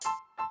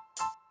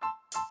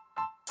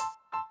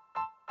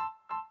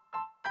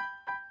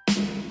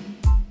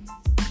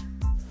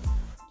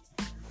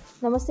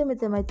नमस्ते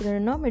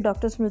मित्रमैत्रिणींनो, मी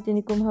doctor स्मृती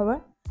निकुंभवळ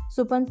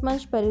सुपंत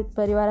मंच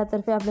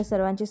परिवारातर्फे आपल्या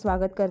सर्वांचे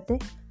स्वागत करते.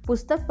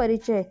 पुस्तक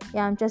परिचय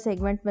या आमच्या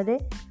सेगमेंटमध्ये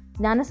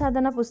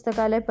ज्ञानसाधना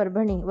पुस्तकालय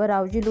परभणी व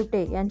रावजी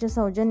लुटे यांच्या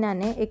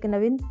सौजन्याने एक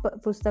नवीन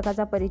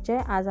पुस्तकाचा परिचय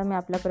आज आम्ही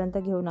आपल्यापर्यंत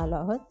घेऊन आलो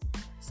आहोत.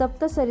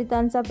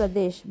 सप्तसरितांचा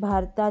प्रदेश,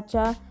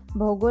 भारताच्या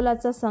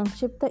भौगोलाचा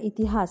संक्षिप्त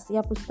इतिहास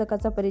या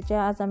पुस्तकाचा परिचय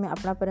आज आम्ही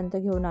आपणापर्यंत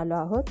घेऊन आलो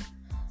आहोत.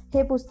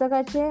 हे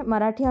पुस्तकाचे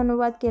मराठी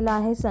अनुवाद केला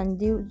आहे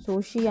संजीव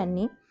जोशी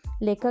यांनी.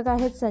 लेखक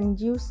आहेत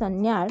संजीव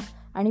सन्याळ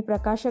आणि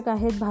प्रकाशक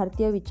आहेत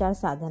भारतीय विचार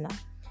साधना.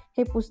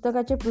 हे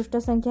पुस्तकाचे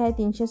पृष्ठसंख्या आहे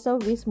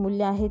 326,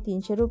 मूल्य आहे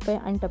 300 रुपये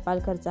आणि टपाल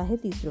खर्च आहे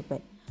 30 रुपये.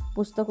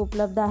 पुस्तक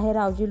उपलब्ध आहे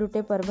रावजी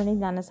लुटे परभणी,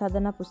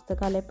 ज्ञानसाधना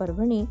पुस्तकालय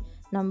परभणी.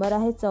 नंबर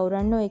आहे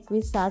 94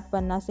 21 60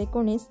 50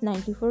 19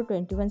 94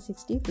 21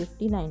 60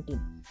 50 19.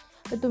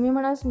 तर तुम्ही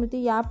म्हणाल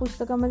स्मृती, या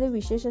पुस्तकामध्ये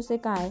विशेष असे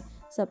काय?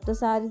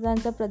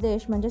 सप्तसारितांचा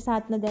प्रदेश म्हणजे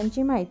 7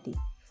 नद्यांची माहिती.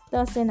 तर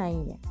असे नाही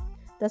आहे.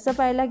 तसं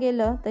पाहायला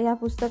गेलं तर या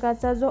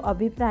पुस्तकाचा जो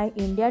अभिप्राय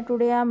इंडिया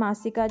टुडे या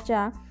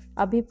मासिकाच्या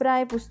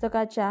अभिप्राय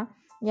पुस्तकाच्या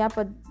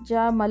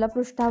ज्या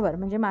मलपृष्ठावर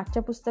म्हणजे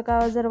मागच्या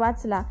पुस्तकावर जर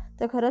वाचला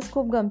तर खरंच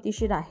खूप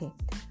गमतीशीर आहे.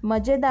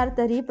 मजेदार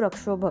तरी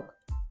प्रक्षोभक.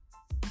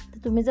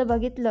 तुम्ही जर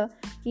बघितलं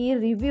की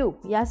रिव्ह्यू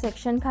या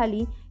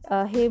सेक्शनखाली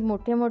हे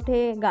मोठे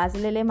मोठे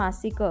गाजलेले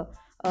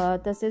मासिकं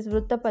तसेच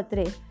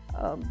वृत्तपत्रे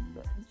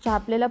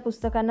छापलेल्या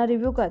पुस्तकांना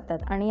रिव्ह्यू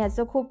करतात आणि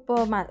याचं खूप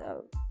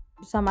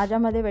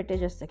समाजामध्ये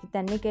वेटेज असतं की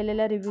त्यांनी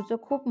केलेल्या रिव्ह्यूचं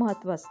खूप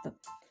महत्त्व असतं.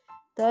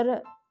 तर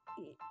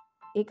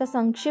एका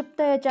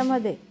संक्षिप्त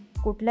याच्यामध्ये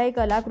कुठल्याही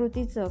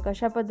कलाकृतीचं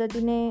कशा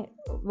पद्धतीने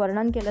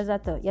वर्णन केलं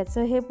जातं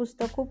याचं हे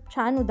पुस्तक खूप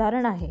छान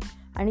उदाहरण आहे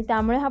आणि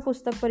त्यामुळे हा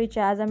पुस्तक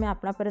परिचय आज आम्ही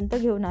आपणापर्यंत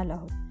घेऊन आलो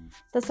आहोत.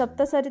 तर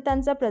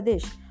सप्तसरितांचा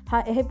प्रदेश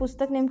हे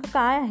पुस्तक नेमकं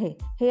काय आहे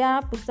हे या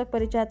पुस्तक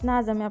परिचयातनं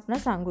आज आम्ही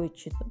आपणाला सांगू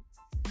इच्छितो.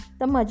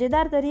 तर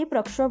मजेदार तरी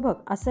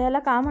प्रक्षोभक असं याला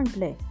का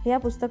म्हटलं आहे हे या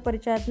पुस्तक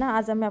परिचयातनं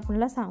आज आम्ही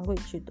आपल्याला सांगू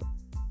इच्छितो.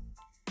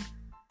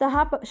 तर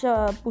हा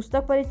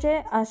पुस्तक परिचय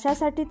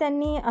अशासाठी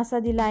त्यांनी असा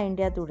दिला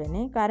इंडिया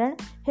टुडेने, कारण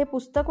हे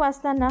पुस्तक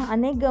वाचताना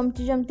अनेक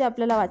गमती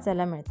आपल्याला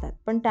वाचायला मिळतात,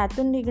 पण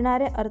त्यातून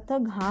निघणारे अर्थ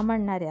घाम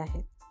आणणारे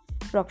आहेत.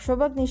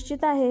 प्रक्षोभक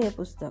निश्चित आहे हे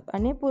पुस्तक.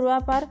 अनेक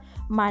पूर्वापार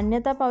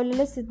मान्यता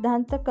पावलेले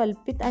सिद्धांत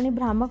कल्पित आणि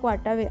भ्रामक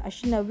वाटावे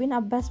अशी नवीन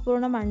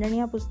अभ्यासपूर्ण मांडणी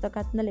या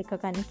पुस्तकातनं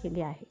लेखकाने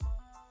केली आहे.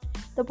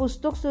 तर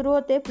पुस्तक सुरू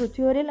होते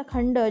पृथ्वीवरील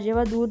खंड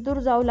जेव्हा दूर दूर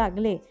जाऊ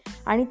लागले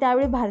आणि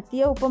त्यावेळी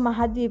भारतीय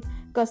उपमहाद्वीप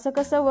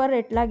कसं वर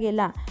रेटला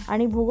गेला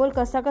आणि भूगोल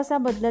कसा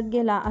बदलत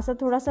गेला असा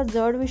थोडासा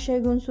जड विषय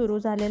घेऊन सुरू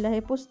झालेलं हे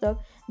पुस्तक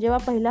जेव्हा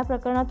पहिल्या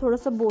प्रकरणात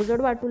थोडंसं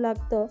बोजड वाटू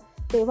लागतं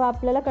तेव्हा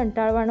आपल्याला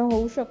कंटाळवाणं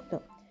होऊ शकतं,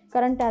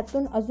 कारण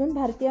त्यातून अजून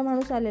भारतीय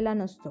माणूस आलेला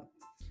नसतो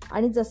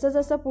आणि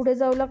जसं पुढे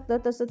जाऊ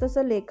लागतं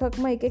तसं लेखक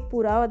मग एक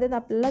पुरावा देत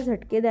आपल्याला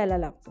झटके द्यायला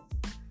लागतो.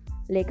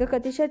 लेखक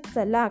अतिशय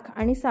चलाख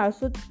आणि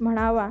साळसूत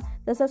म्हणावा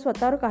तसं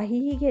स्वतःवर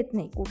काहीही घेत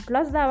नाही,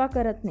 कुठलाच दावा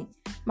करत नाही,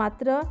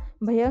 मात्र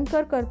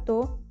भयंकर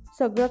करतो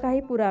सगळं काही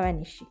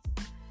पुराव्यानिशी.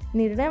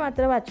 निर्णय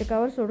मात्र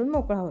वाचकावर सोडून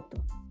मोकळा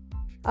होतो.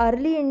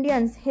 अर्ली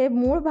इंडियन्स हे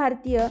मूळ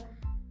भारतीय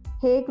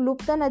हे एक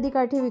लुप्त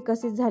नदीकाठी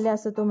विकसित झाले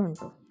असं तो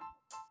म्हणतो.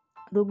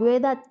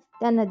 ऋग्वेदात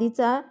त्या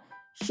नदीचा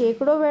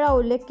शेकडो वेळा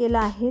उल्लेख केला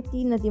आहे.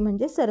 ती नदी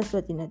म्हणजे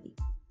सरस्वती नदी.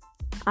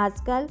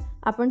 आजकाल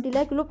आपण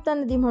तिला एक लुप्त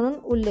नदी म्हणून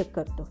उल्लेख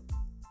करतो.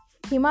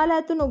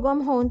 हिमालयातून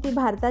उगम होऊन ती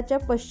भारताच्या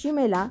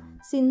पश्चिमेला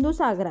सिंधू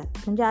सागरात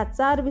म्हणजे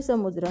आजचा अरबी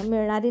समुद्र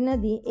मिळणारी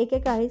नदी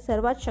एकेकाळी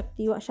सर्वात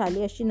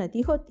शक्तिशाली अशी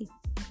नदी होती.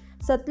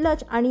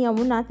 सतलज आणि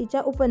यमुना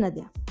तिच्या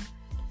उपनद्या.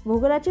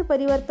 भूगोलाचे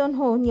परिवर्तन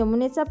होऊन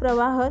यमुनेचा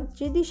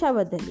प्रवाहाची दिशा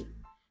बदलली.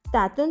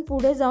 त्यातून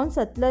पुढे जाऊन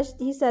सतलज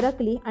ही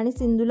सरकली आणि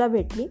सिंधूला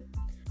भेटली.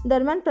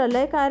 दरम्यान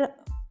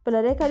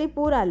प्रलयकारी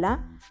पूर आला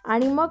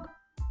आणि मग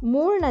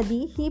मूळ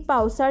नदी ही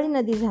पावसाळी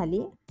नदी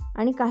झाली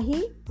आणि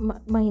काही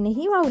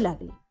महिनेही वाहू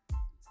लागली.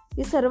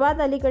 ती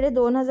सर्वात अलीकडे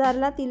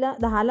 2010ला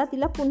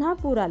तिला पुन्हा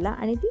पूर आला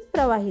आणि ती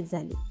प्रवाहित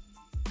झाली.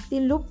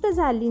 ती लुप्त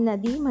झाली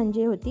नदी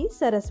म्हणजे होती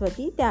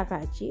सरस्वती त्या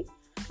काळची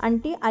आणि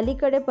ती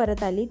अलीकडे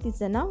परत आली.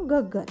 तिचं नाव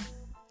घग्गर.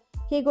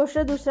 ही गोष्ट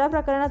दुसऱ्या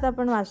प्रकरणात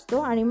आपण वाचतो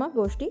आणि मग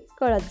गोष्टी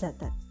कळत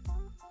जातात.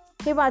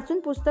 हे वाचून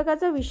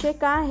पुस्तकाचा विषय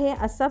काय आहे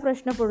असा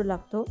प्रश्न पडू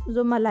लागतो,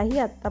 जो मलाही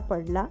आत्ता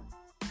पडला.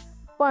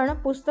 पण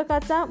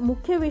पुस्तकाचा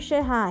मुख्य विषय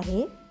हा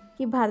आहे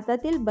की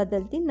भारतातील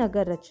बदलती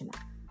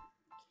नगररचना.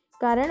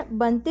 कारण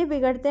बनते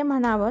बिघडते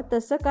म्हणावं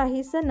तसं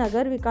काहीसं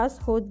नगर विकास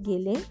होत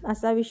गेले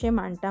असा विषय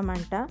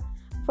मांडता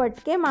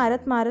फटके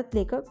मारत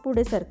लेखक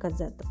पुढे सरकत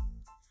जातो.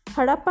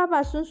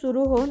 हडप्पापासून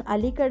सुरू होऊन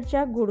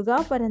अलीकडच्या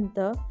गुडगावपर्यंत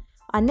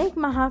अनेक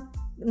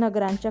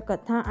महानगरांच्या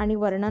कथा आणि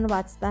वर्णन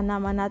वाचताना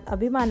मनात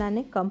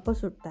अभिमानाने कंप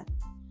सुटतात.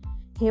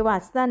 हे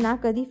वाचताना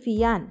कधी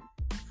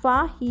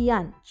फा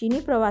हियान चीनी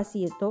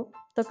प्रवासी येतो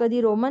तर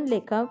कधी रोमन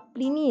लेखक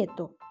प्लिनी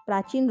येतो,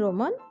 प्राचीन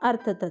रोमन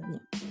अर्थतज्ञ.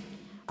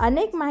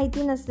 अनेक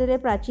माहिती नसलेले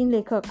प्राचीन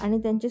लेखक आणि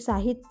त्यांचे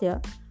साहित्य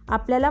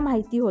आपल्याला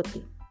माहिती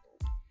होते.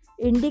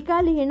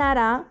 इंडिका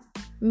लिहिणारा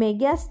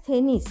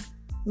मेगॅस्थेनिस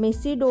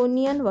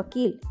मेसिडोनियन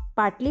वकील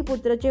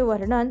पाटलीपुत्रचे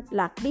वर्णन,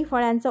 लाकडी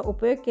फळ्यांचा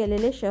उपयोग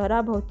केलेले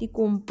शहराभोवती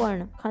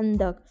कुंपण,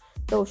 खंदक,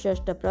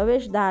 64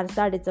 प्रवेशद्वार,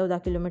 14.5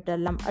 किलोमीटर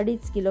लांब,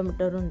 2.5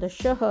 किलोमीटर रुंद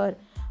शहर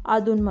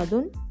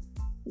अधूनमधून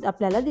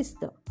आपल्याला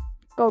दिसतं.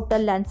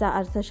 कौटिल्यांचा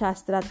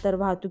अर्थशास्त्रात तर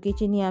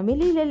वाहतुकीची नियमे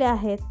लिहिलेले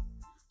आहेत.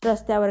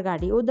 रस्त्यावर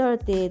गाडी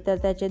उधळते तर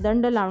त्याचे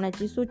दंड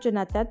लावण्याची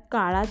सूचना त्यात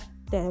काळात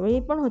त्यावेळी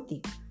पण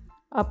होती.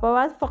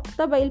 अपवाद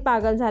फक्त बैल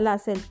पागल झाला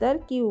असेल तर,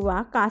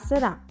 किंवा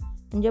कासरा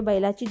म्हणजे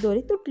बैलाची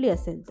दोरी तुटली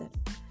असेल तर.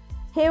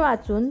 हे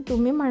वाचून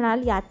तुम्ही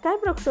म्हणाल यात काय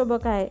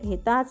प्रक्षोभक आहे, हे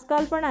तर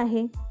आजकाल पण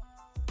आहे.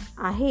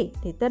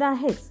 ते तर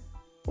आहेच.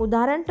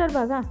 उदाहरण तर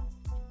बघा,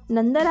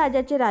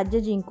 नंदराजाचे राज्य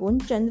जिंकून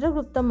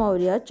चंद्रगुप्त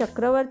मौर्य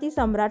चक्रवर्ती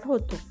सम्राट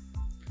होतो.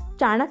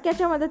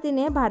 चाणक्याच्या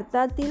मदतीने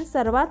भारतातील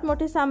सर्वात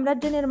मोठे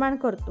साम्राज्य निर्माण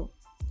करतो.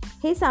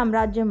 हे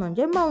साम्राज्य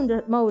म्हणजे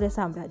मौर्य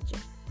साम्राज्य,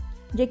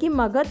 जे की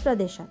मगध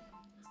प्रदेशात.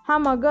 हा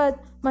मगध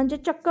म्हणजे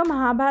चक्क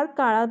महाभारत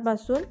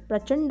काळापासून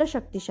प्रचंड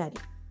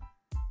शक्तिशाली.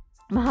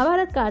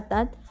 महाभारत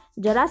काळात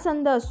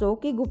जरासंध असो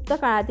की गुप्त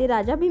काळातील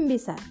राजा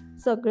बिंबिसार,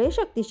 सगळे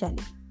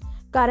शक्तिशाली,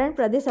 कारण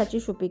प्रदेशाची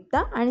सुपीकता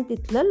आणि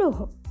तिथलं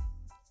लोह.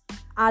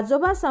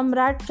 आजोबा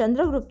सम्राट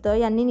चंद्रगुप्त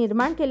यांनी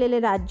निर्माण केलेले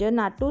राज्य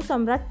नाटू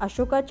सम्राट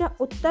अशोकाच्या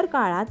उत्तर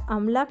काळात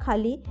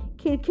अंमलाखाली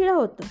खिळखिळं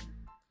होतं.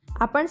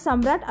 आपण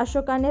सम्राट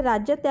अशोकाने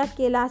राज्यत्याग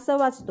केला असं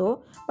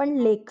वाचतो, पण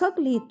लेखक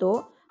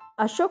लिहितो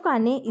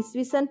अशोकाने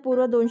इसवी सन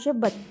पूर्व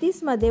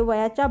 232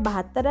 वयाच्या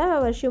 72व्या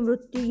वर्षी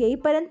मृत्यू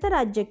येईपर्यंत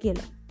राज्य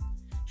केलं.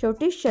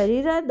 शेवटी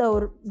शरीर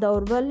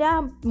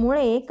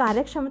दौर्बल्यामुळे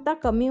कार्यक्षमता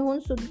कमी होऊन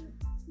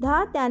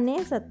सुद्धा त्याने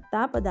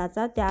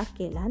सत्तापदाचा त्याग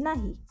केला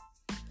नाही.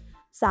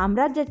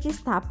 साम्राज्याची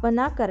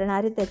स्थापना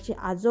करणारे त्याचे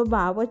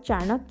आजोबा व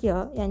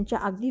चाणक्य यांच्या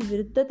अगदी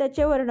विरुद्ध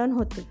त्याचे वर्णन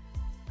होते.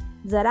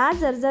 जरा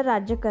जर्जर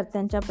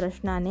राज्यकर्त्यांच्या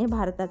प्रश्नाने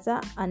भारताचा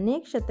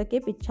अनेक शतके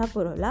पिच्छा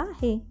पुरवला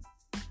आहे.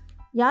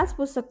 याच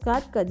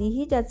पुस्तकात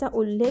कधीही ज्याचा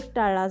उल्लेख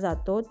टाळला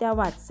जातो त्या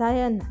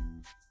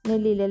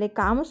वात्सायनाने लिहिलेले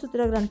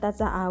कामसूत्र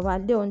ग्रंथाचा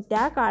अहवाल देऊन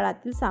त्या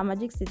काळातील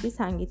सामाजिक स्थिती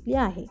सांगितली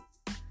आहे.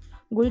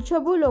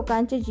 गुलछबू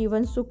लोकांचे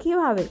जीवन सुखी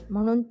व्हावे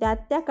म्हणून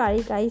त्या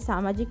काळी काही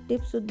सामाजिक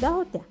टिप्ससुद्धा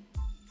होत्या.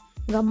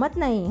 गंमत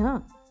नाही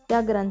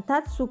त्या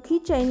ग्रंथात सुखी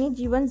चैनी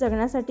जीवन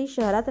जगण्यासाठी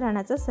शहरात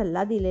राहण्याचा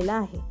सल्ला दिलेला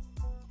आहे.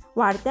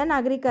 वाढत्या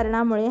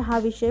नागरीकरणामुळे हा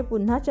विषय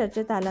पुन्हा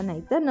चर्चेत आला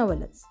नाही तर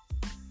नवलच.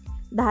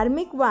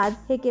 धार्मिक वाद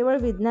हे केवळ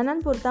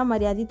विज्ञानांपुरता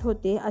मर्यादित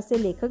होते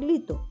असे लेखक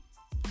लिहितो.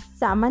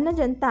 सामान्य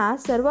जनता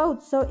सर्व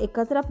उत्सव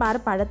एकत्र पार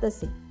पाडत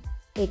असे,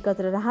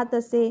 एकत्र राहत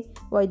असे.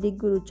 वैदिक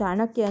गुरु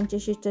चाणक्य यांचे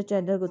शिष्य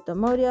चंद्रगुप्त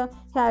मौर्य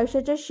हे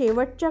आयुष्याच्या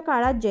शेवटच्या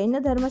काळात जैन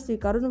धर्म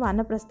स्वीकारून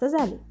वानप्रस्थ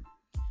झाले.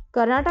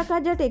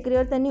 कर्नाटकात ज्या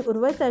टेकडीवर त्यांनी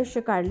उर्वरित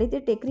आयुष्य काढले ती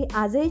टेकडी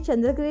आजही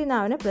चंद्रगिरी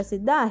नावाने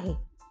प्रसिद्ध आहे.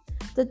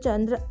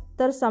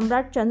 तर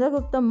सम्राट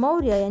चंद्रगुप्त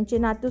मौर्य यांचे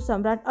नातू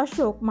सम्राट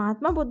अशोक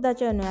महात्मा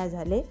बुद्धाचे अनुयायी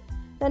झाले.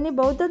 त्यांनी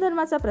बौद्ध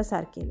धर्माचा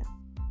प्रसार केला.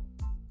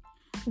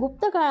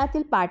 गुप्त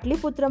काळातील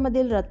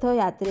पाटलीपुत्रमधील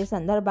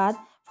रथयात्रेसंदर्भात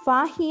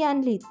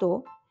फाहियान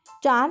लिहितो,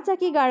 4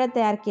 चाकी गाड्या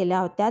तयार केल्या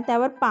होत्या,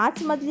 त्यावर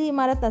 5 मजली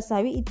इमारत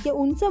असावी इतके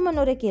उंच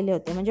मनोरे केले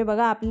होते. म्हणजे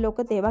बघा आपले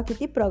लोक तेव्हा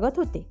किती प्रगत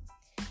होते.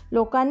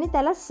 लोकांनी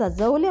त्याला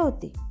सजवले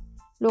होते.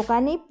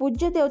 लोकांनी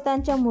पूज्य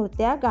देवतांच्या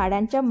मूर्त्या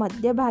गाड्यांच्या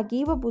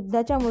मध्यभागी व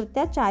बुद्धाच्या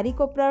मूर्त्या चारी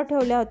कोपऱ्यावर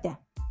ठेवल्या होत्या.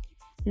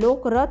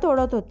 लोक रथ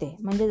ओढत होते,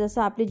 म्हणजे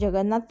जसं आपली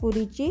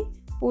जगन्नाथपुरीची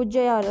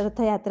पूज्य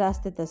रथयात्रा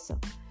असते तसं.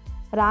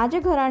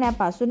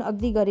 राजघराण्यापासून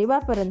अगदी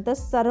गरिबापर्यंत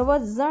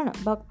सर्वजण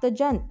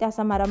भक्तजन त्या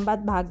समारंभात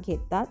भाग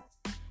घेतात.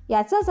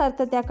 याचाच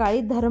अर्थ त्या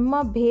काळी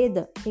धर्मभेद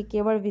हे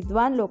केवळ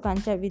विद्वान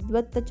लोकांच्या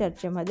विद्वत्त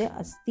चर्चेमध्ये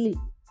असतील.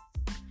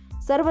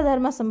 सर्व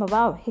धर्म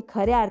समभाव हे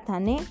खऱ्या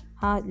अर्थाने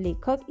हा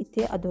लेखक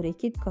इथे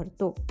अधोरेखित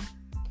करतो.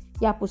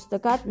 या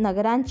पुस्तकात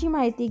नगरांची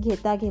माहिती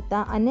घेता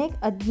घेता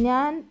अनेक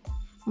अज्ञात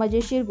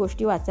मजेशीर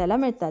गोष्टी वाचायला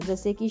मिळतात.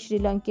 जसे की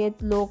श्रीलंकेत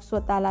लोक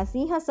स्वतःला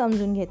सिंह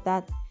समजून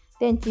घेतात,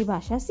 त्यांची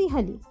भाषा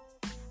सिंहली.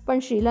 पण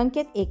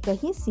श्रीलंकेत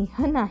एकही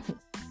सिंह नाही,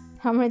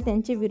 त्यामुळे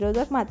त्यांचे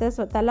विरोधक मात्र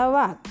स्वतःला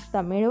वाघ,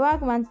 तमिळ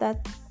वाघ मानतात.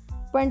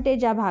 पण ते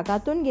ज्या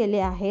भागातून गेले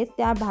आहेत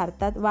त्या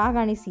भारतात वाघ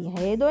आणि सिंह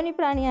हे दोन्ही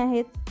प्राणी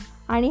आहेत.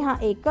 आणि हा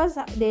एकच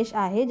देश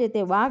आहे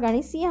जेथे वाघ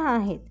आणि सिंह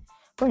आहेत.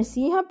 पण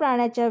सिंह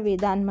प्राण्याच्या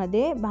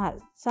वेदांमध्ये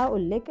चा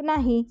उल्लेख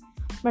नाही.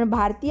 पण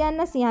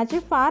भारतीयांना सिंहाचे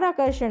फार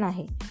आकर्षण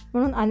आहे,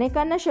 म्हणून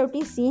अनेकांना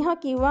शेवटी सिंह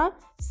किंवा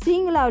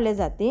सिंग लावले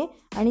जाते.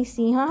 आणि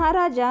सिंह हा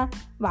राजा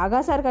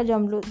वाघासारखा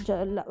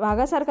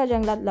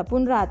जंगलात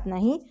लपून राहत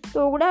नाही,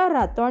 तो उघड्यावर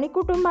राहतो आणि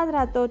कुटुंबात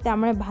राहतो.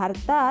 त्यामुळे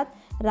भारतात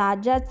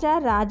राजाच्या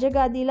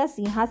राजगादीला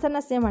सिंहासन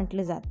असे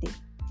म्हटले जाते.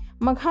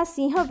 मग हा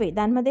सिंह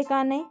वेदांमध्ये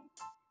का नाही?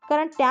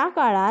 कारण त्या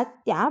काळात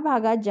त्या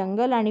भागात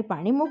जंगल आणि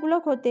पाणी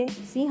मुबलक होते.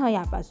 सिंह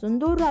यापासून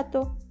दूर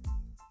राहतो.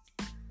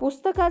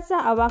 पुस्तकाचा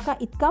आवाका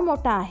इतका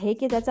मोठा आहे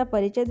की त्याचा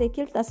परिचय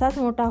देखील तसाच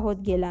मोठा होत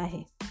गेला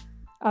आहे.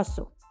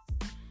 असो,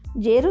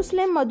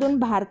 जेरुसलेममधून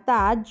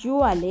भारतात ज्यू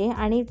आले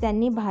आणि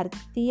त्यांनी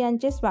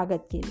भारतीयांचे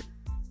स्वागत केले.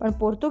 पण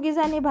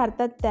पोर्तुगीजांनी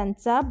भारतात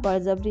त्यांचा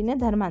बळजबरीने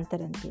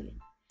धर्मांतरण केले.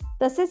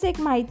 तसेच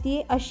एक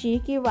माहिती अशी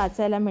की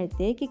वाचायला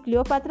मिळते की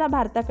क्लिओपात्रा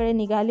भारताकडे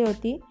निघाली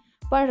होती,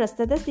 पण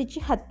रस्त्यातच तिची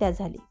हत्या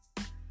झाली.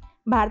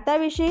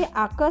 भारताविषयी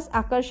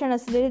आकर्षण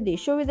असलेले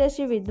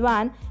देशोविदेशी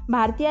विद्वान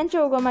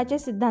भारतीयांच्या उगमाचे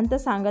सिद्धांत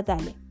सांगत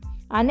आले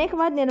अनेक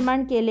वाद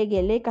निर्माण केले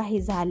गेले,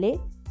 काही झाले,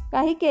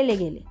 काही केले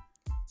गेले.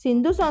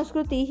 सिंधू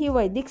संस्कृती ही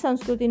वैदिक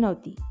संस्कृती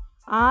नव्हती.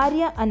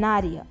 आर्य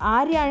अनार्य,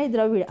 आर्य आणि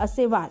द्रविड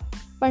असे वाद.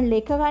 पण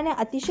लेखकाने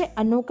अतिशय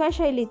अनोख्या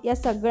शैलीत या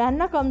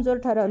सगळ्यांना कमजोर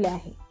ठरवले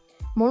आहे.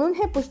 म्हणून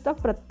हे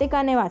पुस्तक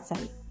प्रत्येकाने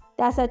वाचावे.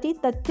 त्यासाठी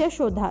तथ्य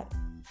शोधा,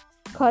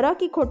 खरं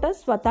की खोटं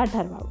स्वतः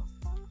ठरवावं.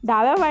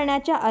 डाव्या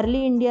वळणाच्या अर्ली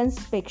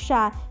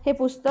इंडियन्सपेक्षा हे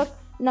पुस्तक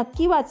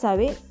नक्की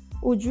वाचावे,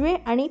 उजवे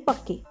आणि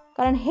पक्के.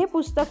 कारण हे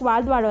पुस्तक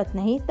वाद वाढवत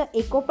नाही, तर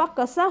एकोपा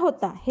कसा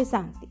होता हे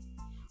सांगते.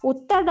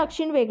 उत्तर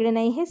दक्षिण वेगळे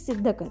नाही हे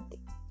सिद्ध करते.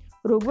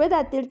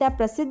 ऋग्वेदातील त्या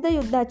प्रसिद्ध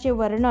युद्धाचे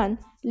वर्णन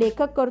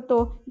लेखक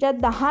करतो, ज्यात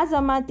 10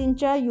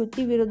 जमातींच्या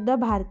युतीविरुद्ध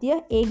भारतीय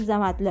एक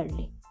जमात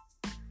लढले.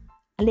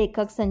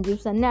 लेखक संजीव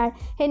सन्याळ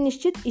हे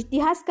निश्चित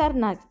इतिहासकार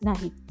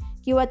नाहीत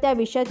किंवा त्या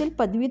विषयातील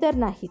पदवीधर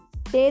नाहीत.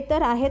 ते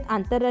तर आहेत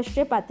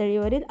आंतरराष्ट्रीय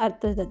पातळीवरील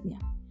अर्थतज्ज्ञ.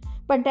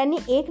 पण त्यांनी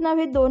 1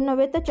 नव्हे 2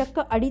 नव्हे तर चक्क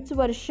 2.5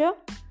 वर्ष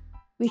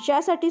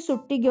विषयासाठी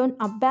सुट्टी घेऊन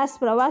अभ्यास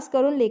प्रवास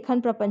करून लेखन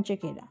प्रपंच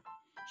केला.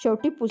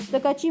 शेवटी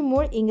पुस्तकाची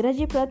मूळ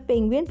इंग्रजी प्रत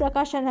पेंग्विन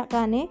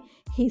प्रकाशकाने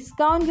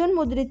हिसकावून घेऊन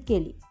मुद्रित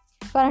केली.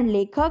 कारण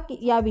लेखक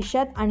या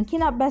विषयात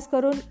आणखीन अभ्यास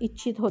करून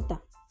इच्छित होता.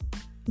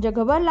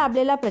 जगभर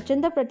लाभलेला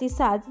प्रचंड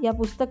प्रतिसाद या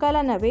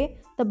पुस्तकाला नव्हे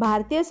तर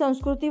भारतीय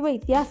संस्कृती व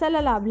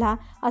इतिहासाला लाभला,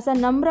 असा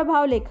नम्र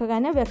भाव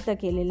लेखकाने व्यक्त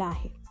केलेला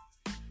आहे.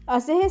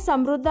 असे हे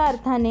समृद्ध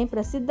अर्थाने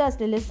प्रसिद्ध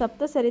असलेले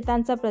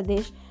सप्तसरितांचा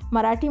प्रदेश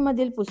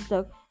मराठीमधील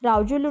पुस्तक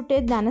रावजी लुटे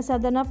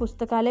ज्ञानसाधना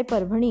पुस्तकालय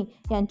परभणी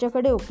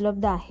यांच्याकडे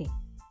उपलब्ध आहे.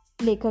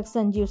 लेखक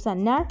संजीव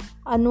सन्याळ,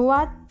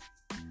 अनुवाद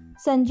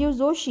संजीव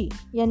जोशी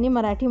यांनी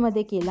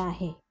मराठीमध्ये केला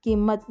आहे.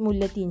 किंमत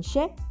मूल्य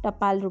 300,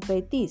 टपाल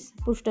 ₹30,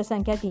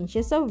 पृष्ठसंख्या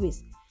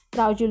 326.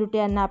 रावजी लुटे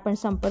यांना आपण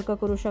संपर्क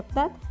करू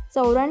शकतात.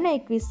 94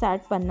 21 60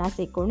 50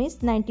 19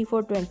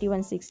 94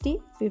 21 60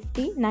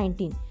 50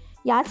 19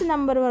 याच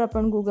नंबरवर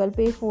आपण गुगल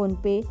पे,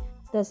 फोनपे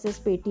तसेच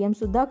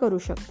पेटीएमसुद्धा करू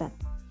शकतात.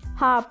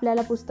 हा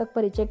आपल्याला पुस्तक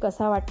परिचय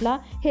कसा वाटला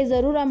हे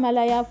जरूर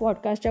आम्हाला या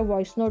पॉडकास्टच्या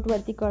व्हॉईस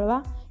नोटवरती कळवा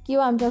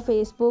किंवा आमच्या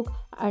फेसबुक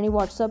आणि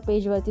व्हॉट्सअप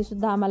पेजवरती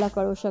सुद्धा आम्हाला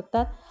कळवू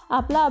शकतात.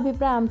 आपला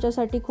अभिप्राय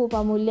आमच्यासाठी खूप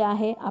अमूल्य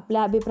आहे.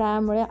 आपल्या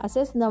अभिप्रायामुळे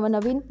असेच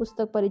नवनवीन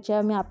पुस्तक परिचय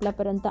आम्ही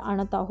आपल्यापर्यंत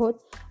आणत आहोत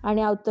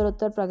आणि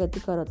उत्तरोत्तर प्रगती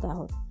करत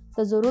आहोत.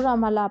 तर जरूर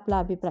आम्हाला आपला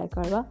अभिप्राय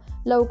कळवा.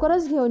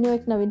 लवकरच घेऊन येऊ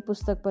एक नवीन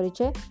पुस्तक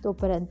परिचय.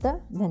 तोपर्यंत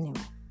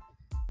धन्यवाद.